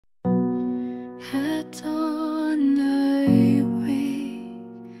dawn I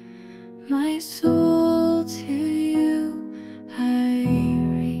wake my soul to you I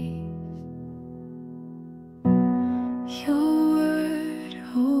raise. Your word,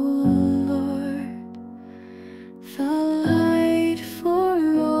 oh Lord, the light for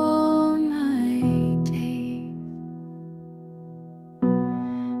all my days.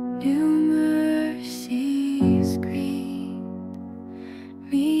 New mercies greet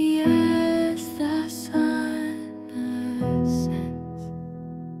me as the sun ascends.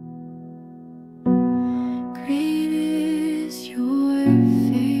 Great is your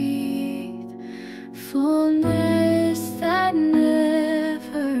faithfulness that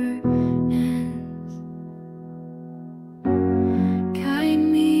never ends. Guide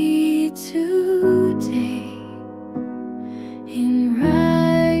me today in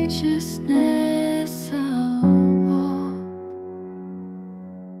righteousness I'll walk,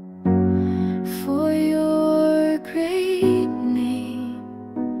 for your great name.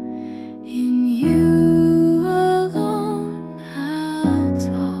 In you alone I'll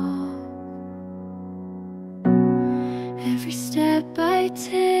talk. Every step I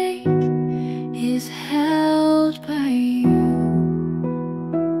take is held by you.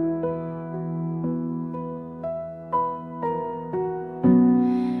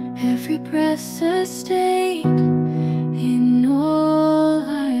 Every breath sustained in all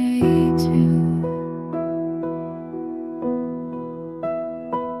I do.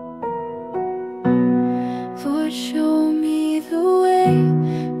 Lord, show me the way,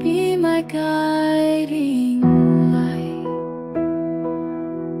 be my guiding light.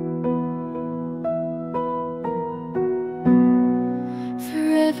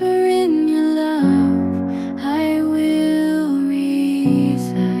 Forever in your love I will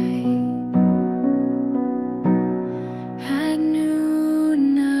reside. At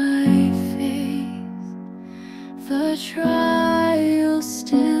noon I face the trial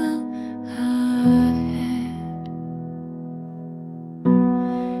still ahead,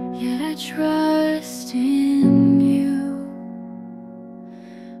 yet I trust in you.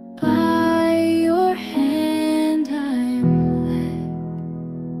 By your hand I'm led.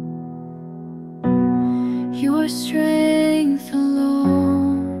 Your strength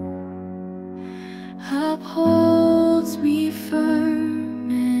alone upholds me firm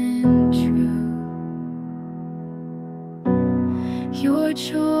and true. Your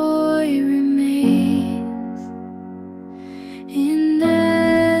joy remains in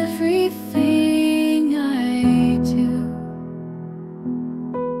everything I do.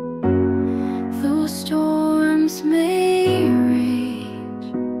 Though storms may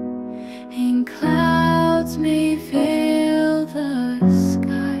rage and clouds may veil the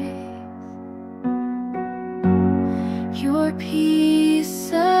skies, your peace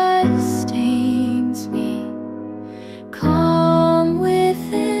sustains me, calm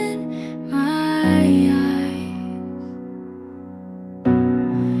within my eyes.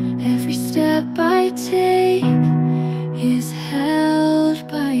 Every step I take is held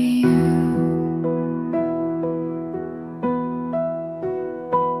by you.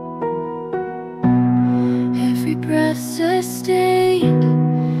 Every breath sustained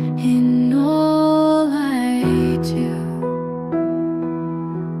in all I do.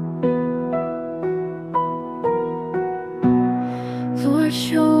 Lord,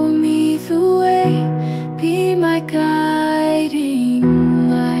 show me the way, be my guiding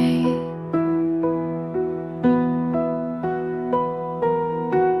light.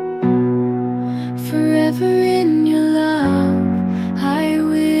 Forever in your love I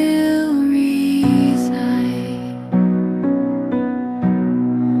will reside.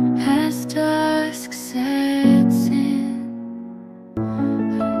 As dusk sets in,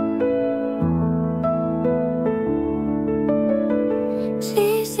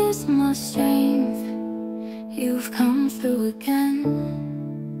 Jesus, my strength, you've come through again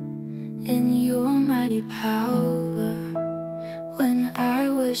in your mighty power. When I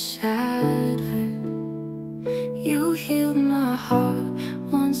was shattered, you healed my heart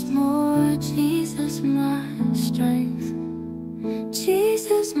once more. Jesus, my strength,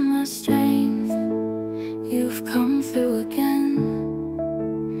 Jesus, my strength, you've come through again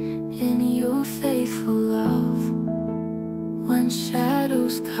in your faithful love. When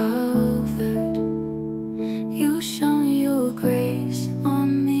shadows covered, you shone your grace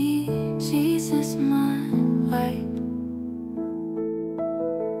on me. Jesus, my light.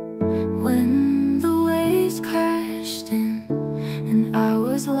 When the waves crashed in and I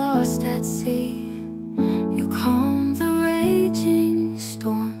was lost at sea, you calmed the raging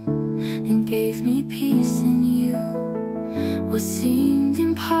storm and gave me peace in you. What seemed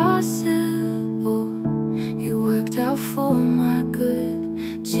impossible for my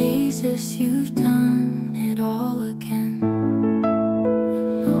good. Jesus, you've done it all again.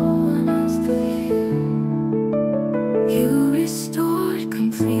 No one else but you. You restored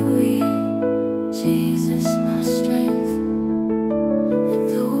completely. Jesus, my strength. And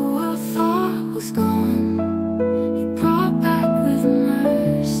though I thought was gone, you brought back with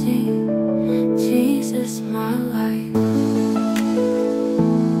mercy. Jesus, my life.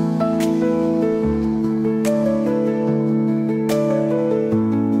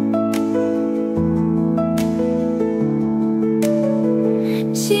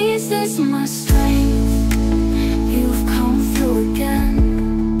 Jesus, my strength, you've come through again.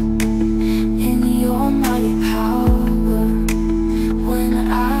 In your mighty power, when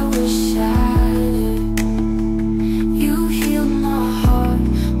I was shattered, you healed my heart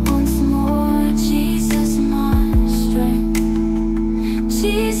once more. Jesus, my strength.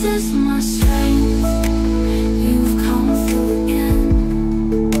 Jesus, my strength, you've come through again.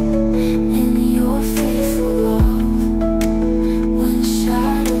 In your faithful love, when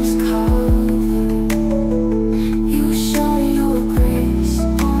shadows cover, you shone your grace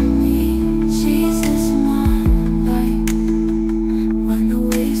on me. Jesus, my light. When the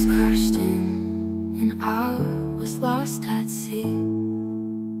waves crashed in and I was lost at sea,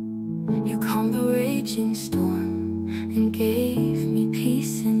 you calmed the raging storm and gave me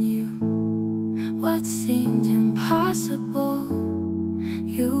peace in you. What seemed impossible,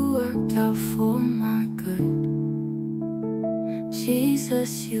 you worked out for my good.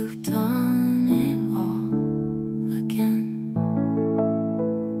 Jesus, you've done it all again.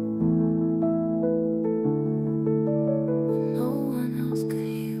 No one else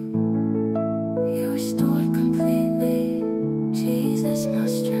could you. You restored completely. Jesus, my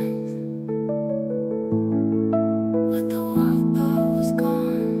strength. What the world thought was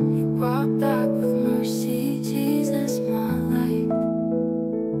gone, you brought back with mercy. Jesus, my light.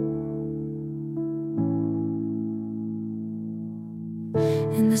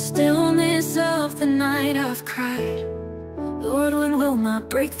 In the stillness of the night I've cried, Lord, when will my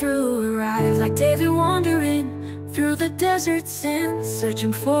breakthrough arrive? Like David wandering through the desert sands,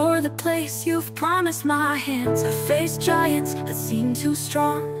 searching for the place you've promised my hands. I faced giants that seemed too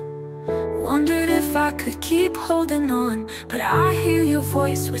strong, wondered if I could keep holding on. But I hear your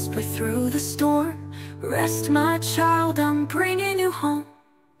voice whisper through the storm, rest my child, I'm bringing you home.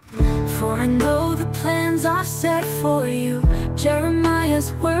 For I know the plans I've set for you,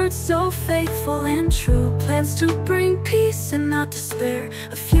 Jeremiah's words so faithful and true. Plans to bring peace and not despair,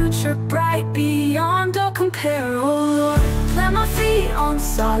 a future bright beyond all compare. Oh Lord, plant my feet on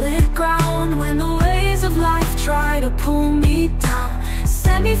solid ground when the waves of life try to pull me down.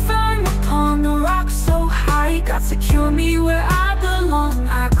 Set me firm upon the rock so high, God, secure me where I belong.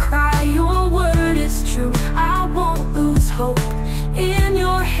 I cry, your word is true, I won't lose hope. In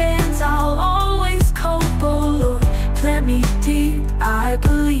your hands I'll always cope. Oh Lord, plant me deep, I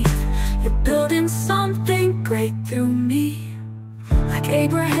believe you're building something great through me. Like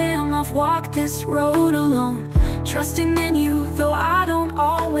Abraham, I've walked this road alone, trusting in you, though I don't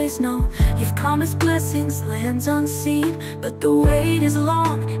always know. You've promised blessings, lands unseen, but the wait is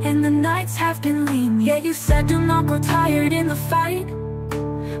long and the nights have been lean. Yet you said do not grow tired in the fight,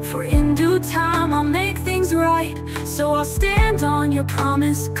 for in due time I'll make things right. So I'll stand on your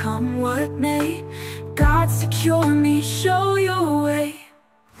promise, come what may. God, secure me, show your way.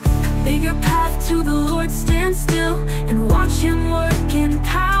 Leave your path to the Lord, stand still and watch him work in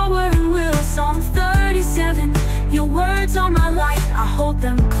power and will. Psalm 37, your words are my light, I hold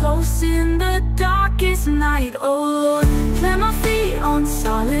them close in the darkest night. Oh Lord, plant my feet on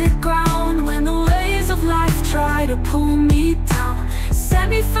solid ground when the waves of life try to pull me down. Set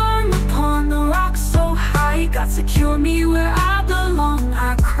me firm upon the rock so high, God, secure me where I belong.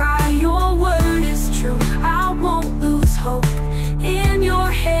 I cry, your word is true, I won't lose hope. In your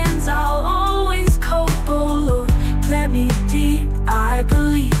hands I'll always cope. Oh Lord, plant me deep, I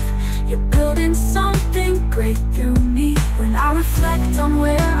believe you're building something great through me. When I reflect on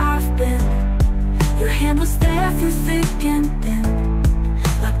where I've been, your hand was there through thick and thin.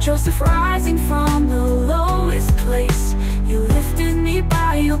 Like Joseph rising from the lowest place, you lifted me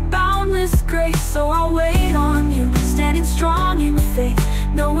by your boundless grace. So I'll wait on you, standing strong in faith,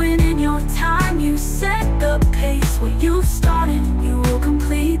 knowing in your time you set the pace. What you've started, you will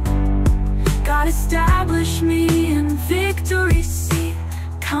complete. God, establish me in victory, see,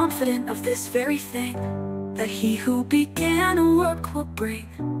 confident of this very thing, that he who began a work will bring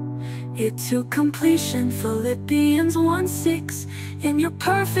it to completion. Philippians 1:6, in your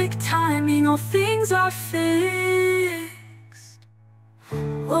perfect timing all things are fixed.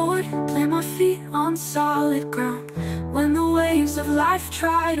 Lord, plant my feet on solid ground waves of life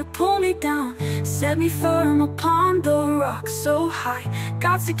try to pull me down, set me firm upon the rock so high.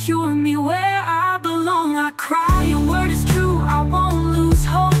 God secure me where I belong. I cry, your word is true, I won't lose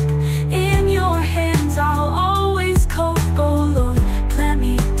hope. In your hands I'll always cope. Oh Lord, plant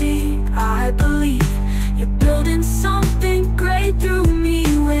me deep, I believe you're building something great through me.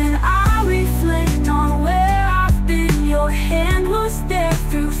 When I reflect on where I've been, your hand was there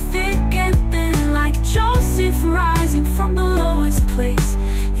through thick and thin. Like Joseph rising from the lowest place,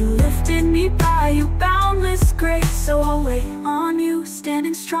 you lifted me by your boundless grace. So I'll wait on you,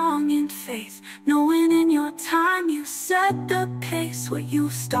 standing strong in faith, knowing in your time you set the pace. What you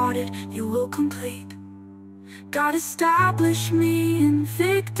started, you will complete. God, establish me in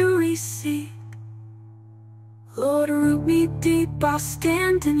victory seat. Lord, root me deep, I'll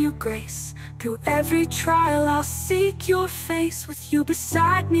stand in your grace. Through every trial I'll seek your face. With you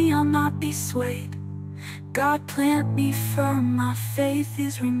beside me I'll not be swayed. God, plant me firm, my faith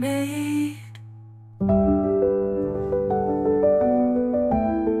is remade.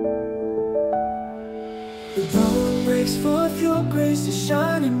 The dawn breaks forth, your grace is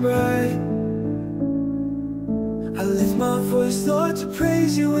shining bright. I lift my voice, Lord, to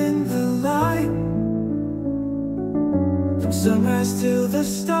praise you in the light. From sunrise till the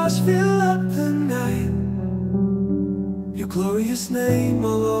stars fill up the night, your glorious name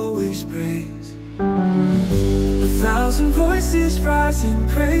I'll always praise. 1,000 voices rise in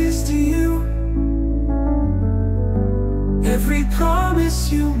praise to you. Every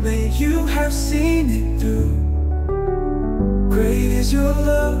promise you made, you have seen it through. Great is your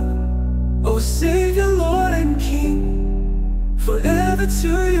love, oh Savior, Lord and King. Forever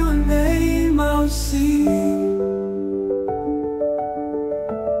to your name I'll sing.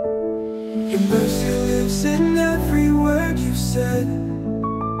 Your mercy lives in every word you said,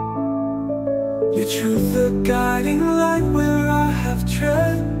 your truth the guiding light where I have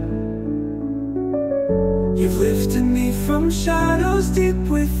tread. You've lifted me from shadows deep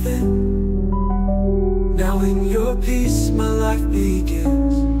within. Now in your peace my life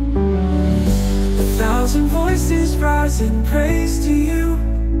begins. 1,000 voices rise in praise to you.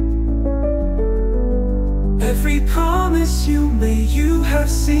 Every promise you made, you have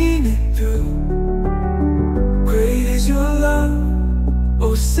seen it through. Great is your love,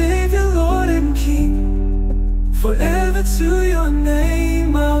 oh Savior, Lord and King. Forever to your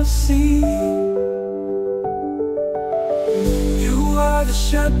name I'll sing. You are the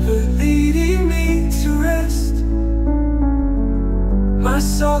shepherd leading me to rest, my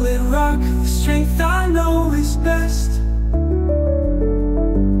solid rock, the strength I know is best.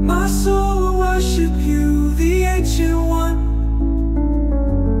 My soul will worship you, the ancient one.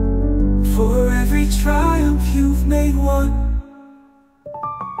 For every triumph you've made one.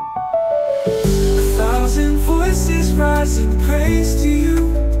 1,000 voices rise in praise to you.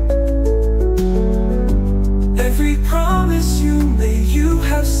 Every promise you made, you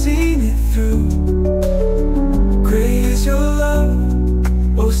have seen it through. Great is your love,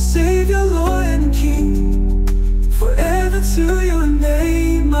 oh Savior, Lord and King. Forever to your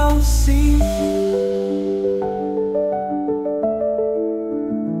name I'll sing.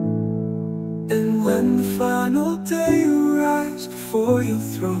 And when the final day arrives before your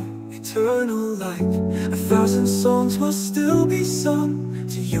throne, eternal light, 1,000 songs will still be sung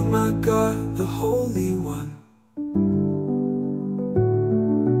to you, my God, the Holy One.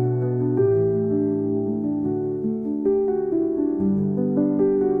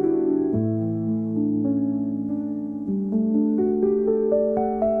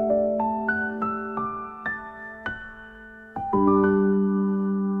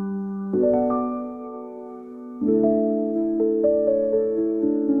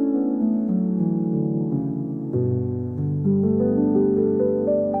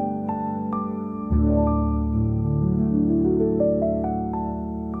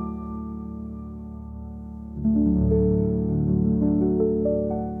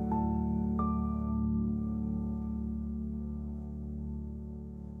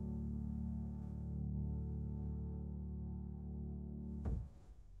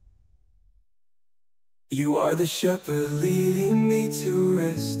 You are the shepherd leading me to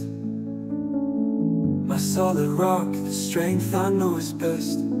rest, my solid rock, the strength I know is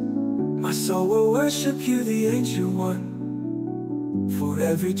best. My soul will worship you, the ancient one. For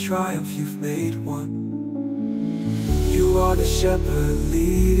every triumph you've made one. You are the shepherd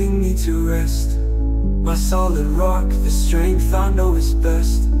leading me to rest, my solid rock, the strength I know is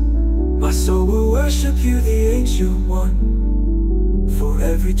best. My soul will worship you, the ancient one. For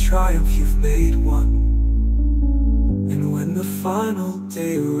every triumph you've made one. And when the final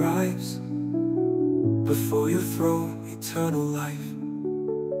day arrives before your throne, eternal life.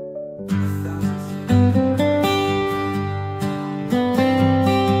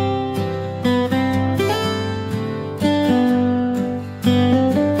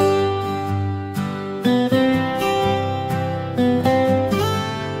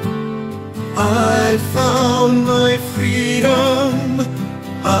 I found my freedom.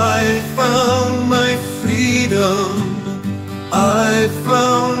 I found my freedom. I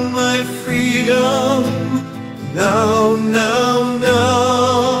found my freedom. Now, now,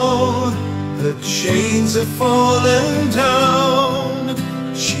 now, the chains have fallen down.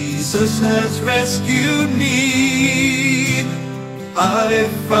 Jesus has rescued me. I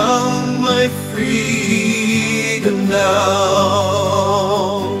found my freedom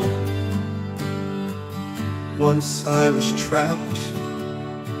now. Once I was trapped,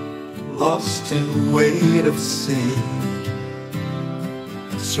 lost in the weight of sin,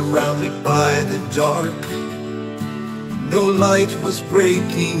 surrounded by the dark, no light was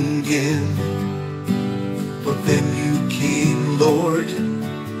breaking in. But then you came, Lord,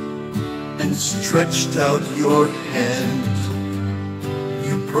 and stretched out your hand.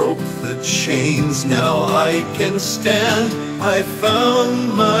 You broke the chains, now I can stand. I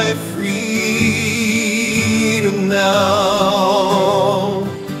found my freedom now.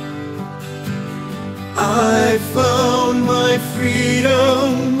 I found my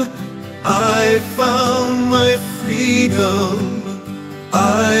freedom. I found my freedom.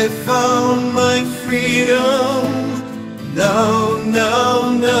 I found my freedom. Now, now,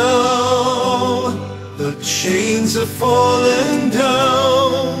 now, the chains have fallen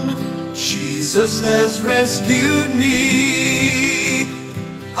down. Jesus has rescued me.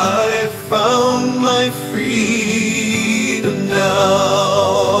 I found my freedom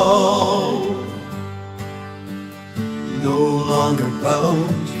now. No longer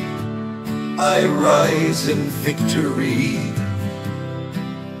bound, I rise in victory.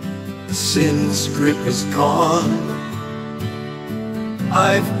 Sin's grip is gone,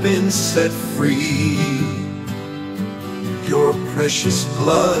 I've been set free. Your precious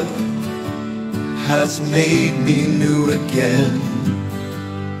blood has made me new again.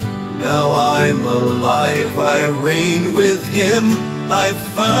 Now I'm alive, I reign with Him. I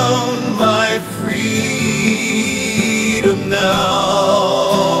found my freedom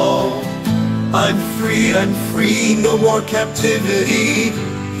now. I'm free, no more captivity.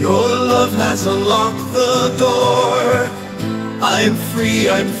 Your love has unlocked the door. I'm free,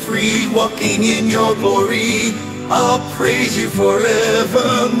 walking in your glory. I'll praise you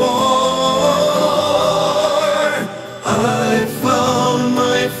forevermore. I found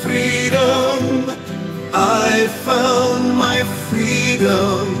my freedom. I found my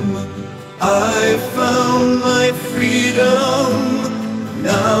freedom. I found my freedom.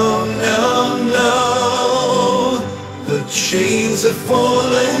 Now, now, now, the chains have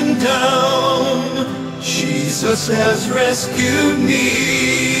fallen down. Jesus has rescued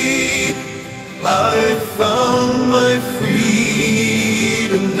me. I found my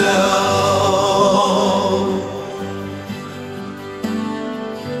freedom now.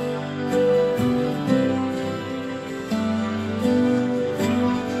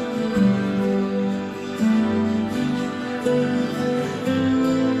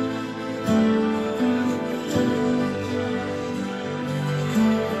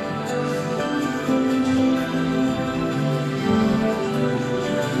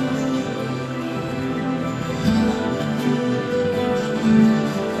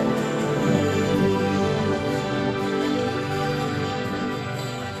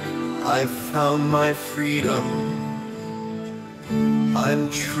 I found my freedom. I'm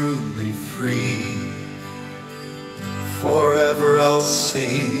truly free. Forever I'll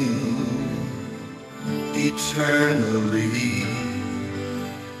sing eternally.